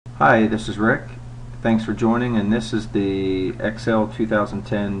Hi, this is Rick. Thanks for joining, and this is the Excel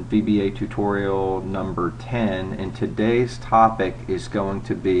 2010 VBA tutorial number 10, and today's topic is going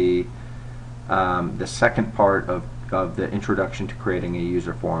to be the second part of the introduction to creating a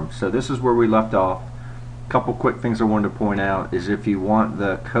user form. So this is where we left off. A couple quick things I wanted to point out is if you want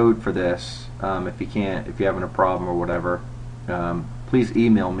the code for this, if you're having a problem or whatever, please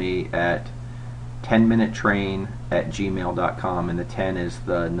email me at 10minutetrain@gmail.com, and the 10 is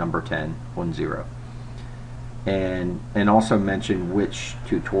the number 10, 10. And also mention which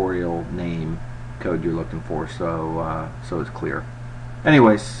tutorial name code you're looking for, so it's clear.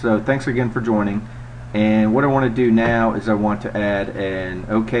 Anyways, so thanks again for joining. And what I want to do now is I want to add an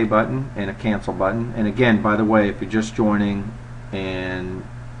OK button and a cancel button. And again, by the way, if you're just joining and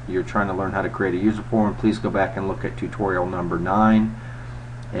you're trying to learn how to create a user form, please go back and look at tutorial number 9.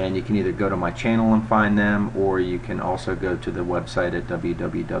 And you can either go to my channel and find them, or you can also go to the website at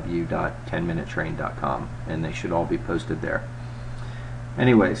www.10minutetrain.com, and they should all be posted there.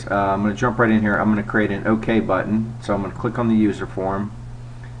 Anyways, I'm going to jump right in here. I'm going to create an OK button. So I'm going to click on the user form,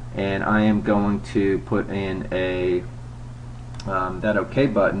 and I am going to put in that OK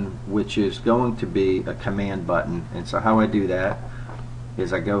button, which is going to be a command button. And so how I do that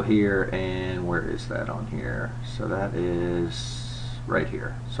is I go here, and where is that on here? So that is right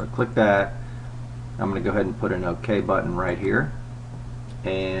here. So I click that. I'm going to go ahead and put an OK button right here.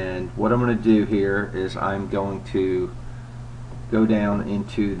 And what I'm going to do here is I'm going to go down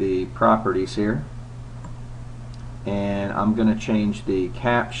into the properties here, and I'm going to change the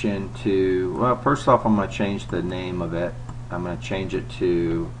caption to, well, first off, I'm going to change the name of it. I'm going to change it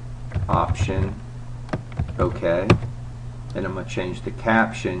to option OK, and I'm going to change the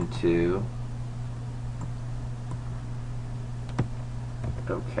caption to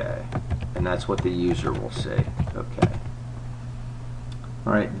OK, and that's what the user will see. OK.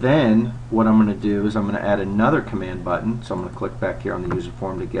 Alright, then what I'm going to do is I'm going to add another command button. So I'm going to click back here on the user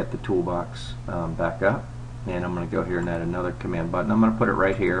form to get the toolbox back up, and I'm going to go here and add another command button. I'm going to put it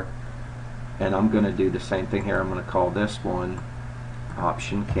right here, and I'm going to do the same thing here. I'm going to call this one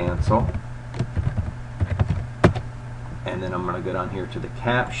option cancel, and then I'm going to go down here to the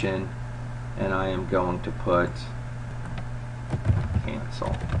caption, and I am going to put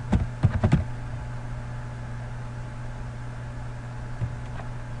cancel.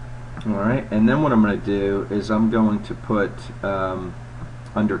 Alright, and then what I'm going to do is I'm going to put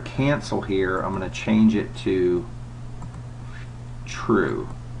under cancel here, I'm going to change it to true.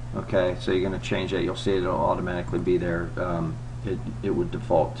 Okay, so you're going to change that. You'll see it'll automatically be there. It would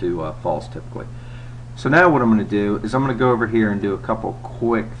default to false typically. So now what I'm going to do is I'm going to go over here and do a couple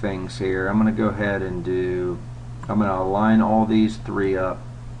quick things here. I'm going to go ahead and I'm going to align all these three up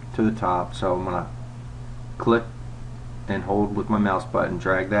to the top. So I'm going to click and hold with my mouse button,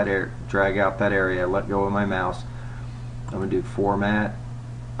 drag out that area, let go of my mouse. I'm going to do format,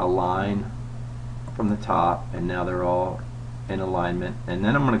 align from the top, and now they're all in alignment. And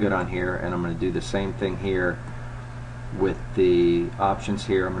then I'm going to go down here and I'm going to do the same thing here with the options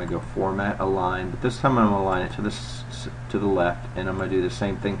here. I'm going to go format, align, but this time I'm going to align it to the left, and I'm going to do the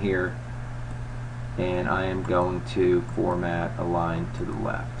same thing here, and I am going to format, align to the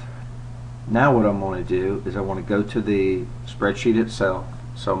left. Now what I'm going to do is I want to go to the spreadsheet itself.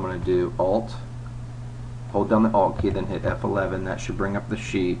 So I'm going to do Alt, hold down the Alt key, then hit F11. That should bring up the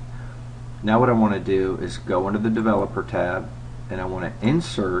sheet. Now what I want to do is go into the Developer tab, and I want to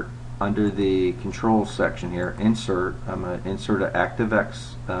insert under the Controls section here. Insert. I'm going to insert an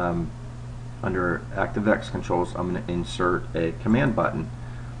ActiveX. Under ActiveX Controls, I'm going to insert a command button.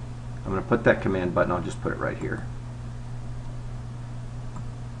 I'm going to put that command button. I'll just put it right here.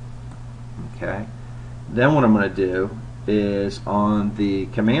 Okay. Then what I'm going to do is on the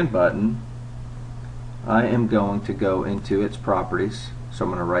command button, I am going to go into its properties. So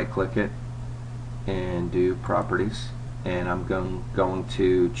I'm going to right click it and do properties, and I'm going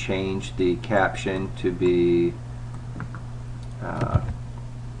to change the caption to be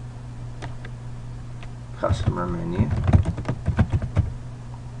customer menu.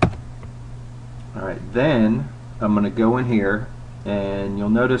 Alright, then I'm going to go in here, and you'll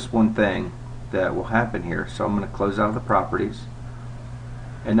notice one thing that will happen here. So I'm going to close out of the properties,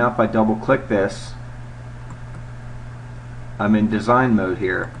 and now if I double click this, I'm in design mode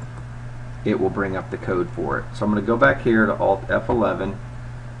here. It will bring up the code for it. So I'm going to go back here to Alt F11.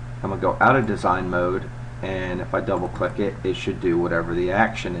 I'm going to go out of design mode, and if I double click it, it should do whatever the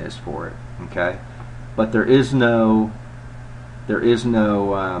action is for it. Okay, but there is no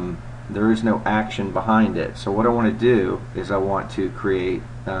action behind it. So what I want to do is I want to create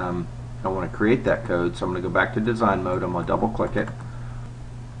that code. So I'm going to go back to design mode. I'm going to double click it,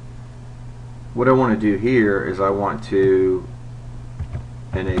 what I want to do here is I want to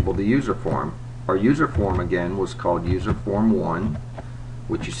enable the user form. Our user form again was called user form 1,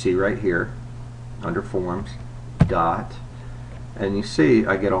 which you see right here under forms, dot, and you see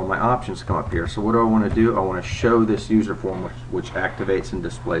I get all my options come up here. So what do I want to do? I want to show this user form, which activates and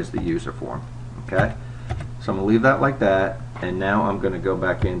displays the user form. Okay, so I'm going to leave that like that, and now I'm going to go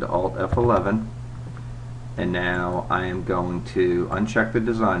back into Alt F11, and now I am going to uncheck the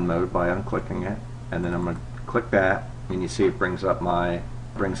design mode by unclicking it, and then I'm going to click that, and you see it brings up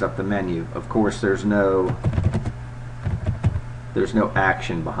the menu. Of course, there's no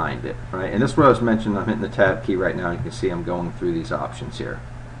action behind it, right? And this is what I was mentioning. I'm hitting the tab key right now. You can see I'm going through these options here.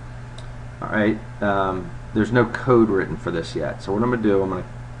 All right, there's no code written for this yet. So what I'm going to do, I'm going to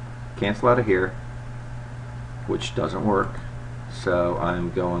cancel out of here, which doesn't work. So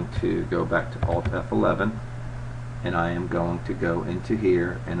I'm going to go back to Alt F11, and I am going to go into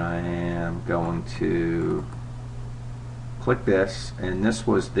here, and I am going to click this, and this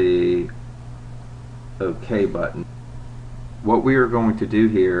was the OK button. What we are going to do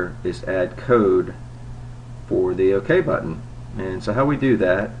here is add code for the OK button. And so how we do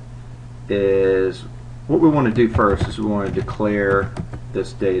that is, what we want to do first is we want to declare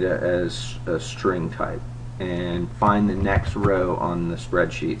this data as a string type and find the next row on the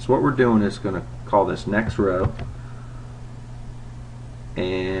spreadsheet. So what we're doing is going to call this next row,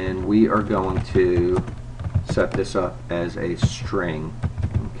 and we are going to set this up as a string,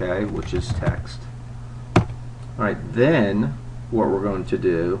 okay, which is text. Alright, then what we're going to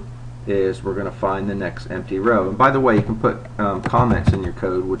do is we're going to find the next empty row. And by the way, you can put comments in your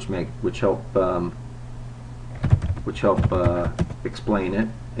code which help explain it,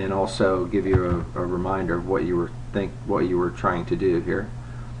 and also give you a reminder of what you were trying to do here.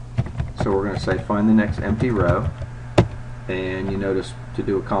 So we're going to say find the next empty row, and you notice to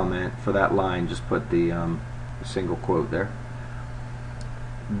do a comment for that line, just put the single quote there.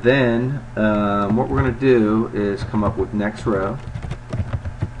 Then what we're going to do is come up with next row,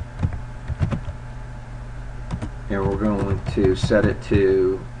 and we're going to set it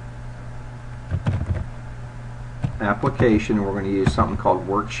to application, and we're going to use something called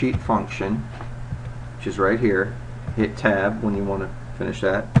worksheet function, which is right here. Hit tab when you want to finish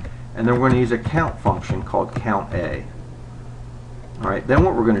that, and then we're going to use a count function called count A. Alright, then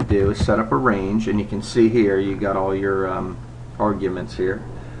what we're going to do is set up a range, and you can see here you got all your arguments here.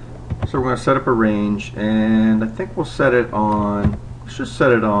 So we're going to set up a range, and I think we'll set it on, let's just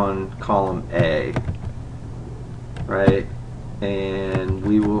set it on column A, right? And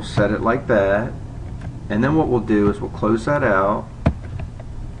we will set it like that, and then what we'll do is we'll close that out,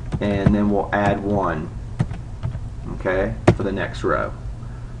 and then we'll add 1, okay, for the next row.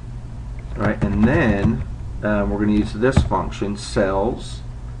 Alright, and then we're going to use this function, cells,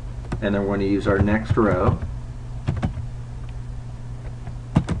 and then we're going to use our next row,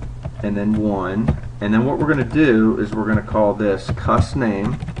 and then 1, and then what we're going to do is we're going to call this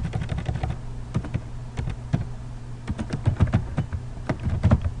cusName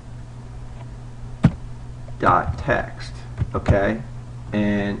dot text, okay?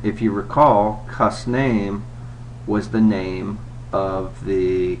 And if you recall, cusName was the name of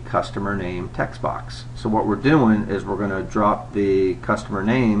the customer name text box. So what we're doing is we're going to drop the customer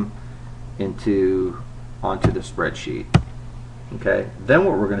name onto the spreadsheet. Okay, then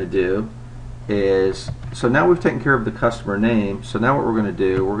what we're going to do is, so now we've taken care of the customer name, so now what we're going to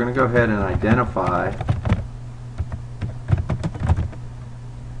do, we're going to go ahead and identify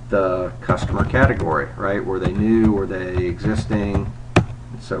the customer category, right? Were they new, were they existing,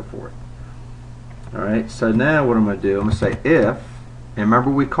 and so forth. Alright, so now what I'm going to do, I'm going to say if, and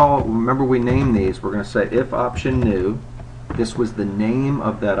remember we named these, we're going to say if option new, this was the name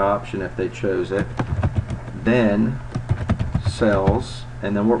of that option if they chose it, then cells,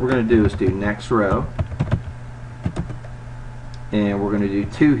 and then what we're going to do is do next row, and we're going to do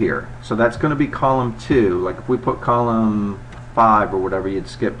 2 here. So that's going to be column 2. Like if we put column 5 or whatever, you'd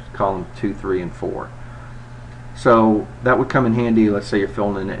skip column 2, 3, and 4. So that would come in handy. Let's say you're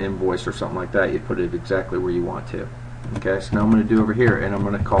filling in an invoice or something like that. You put it exactly where you want to. Okay, so now I'm going to do over here, and I'm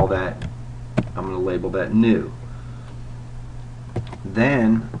going to call that, I'm going to label that new.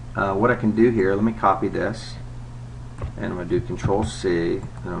 Then what I can do here, let me copy this, and I'm going to do Control C, and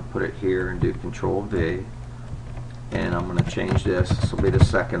I'm going to put it here and do Control V, and I'm going to change this. This will be the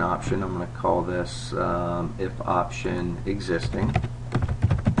second option. I'm going to call this if option existing.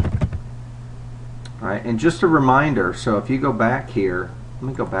 Alright, and just a reminder, so if you go back here, let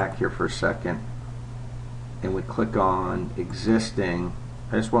me go back here for a second, and we click on existing.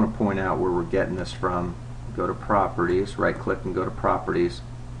 I just want to point out where we're getting this from. Go to properties, right click and go to properties,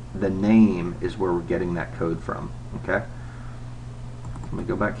 the name is where we're getting that code from. Okay. Let me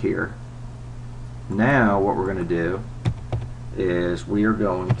go back here. Now what we're going to do is we are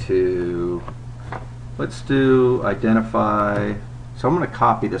going to, let's do identify. So I'm going to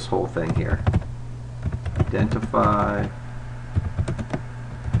copy this whole thing here. Identify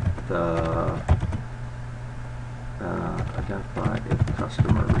identify if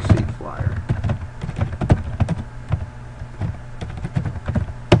customer received flyer.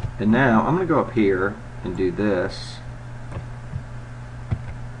 And now I'm going to go up here and do this,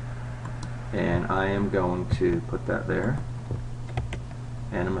 and I am going to put that there,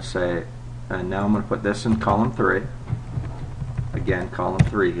 and I'm going to say, and now I'm going to put this in column 3. Again, column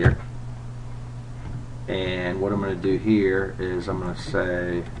 3 here. And what I'm going to do here is I'm going to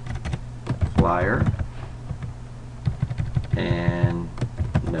say flyer and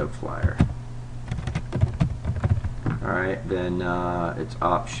no flyer. Alright, then it's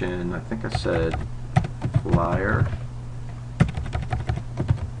option, I think I said flyer.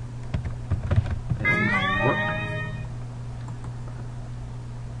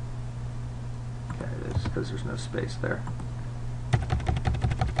 Okay, that's because there's no space there.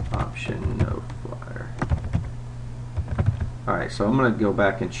 Option no flyer. Alright, so I'm going to go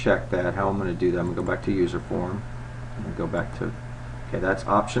back and check that, how I'm going to do that. I'm going to go back to user form. I'm going to go back to, okay, that's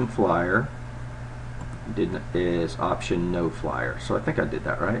option flyer. Is option no flyer. So I think I did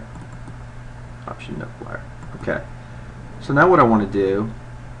that right. Option no flyer. Okay. So now what I want to do,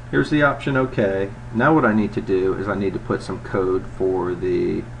 here's the option OK. Now what I need to do is I need to put some code for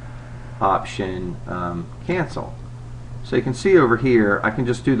the option cancel. So you can see over here, I can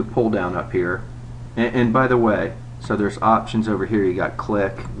just do the pull down up here. And by the way, so there's options over here. You got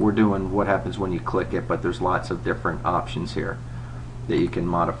click. We're doing what happens when you click it, but there's lots of different options here that you can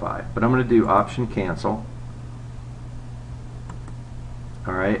modify. But I'm going to do option cancel.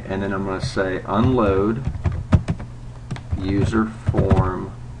 Alright, and then I'm going to say unload user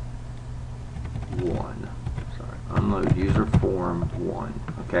form 1. Sorry, unload user form 1.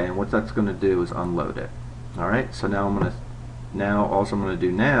 Okay, and what that's going to do is unload it. Alright, so now all I'm going to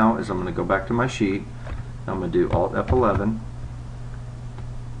do now is I'm going to go back to my sheet. I'm going to do Alt F11.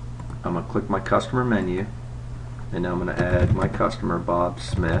 I'm going to click my customer menu, and now I'm going to add my customer, Bob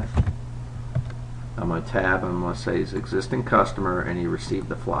Smith. I'm going to tab, I'm going to say his existing customer, and he received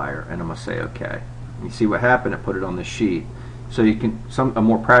the flyer, and I'm going to say OK. And you see what happened? It put it on the sheet. So you can, a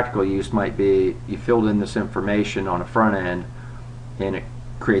more practical use might be you filled in this information on a front end, and it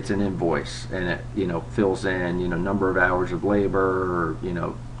creates an invoice, and it fills in number of hours of labor,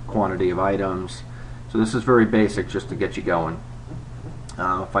 or quantity of items. So this is very basic just to get you going.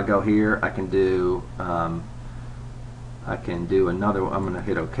 If I go here, I can do another one. I'm going to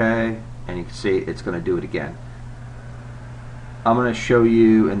hit OK, and you can see it's going to do it again. I'm going to show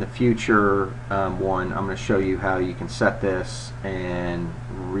you in the future one, I'm going to show you how you can set this and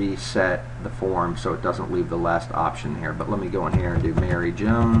reset the form so it doesn't leave the last option here. But let me go in here and do Mary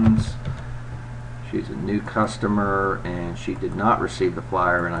Jones. She's a new customer and she did not receive the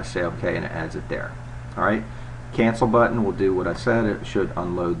flyer, and I say OK, and it adds it there. Alright, cancel button will do what I said. It should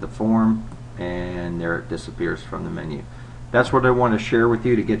unload the form, and there it disappears from the menu. That's what I want to share with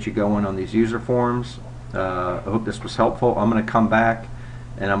you to get you going on these user forms. I hope this was helpful. I'm going to come back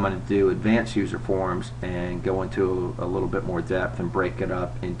and I'm going to do advanced user forms and go into a little bit more depth and break it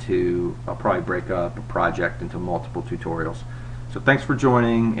up into, I'll probably break up a project into multiple tutorials. So thanks for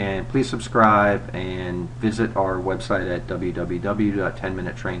joining, and please subscribe and visit our website at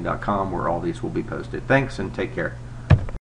www.10minutetrain.com where all these will be posted. Thanks, and take care.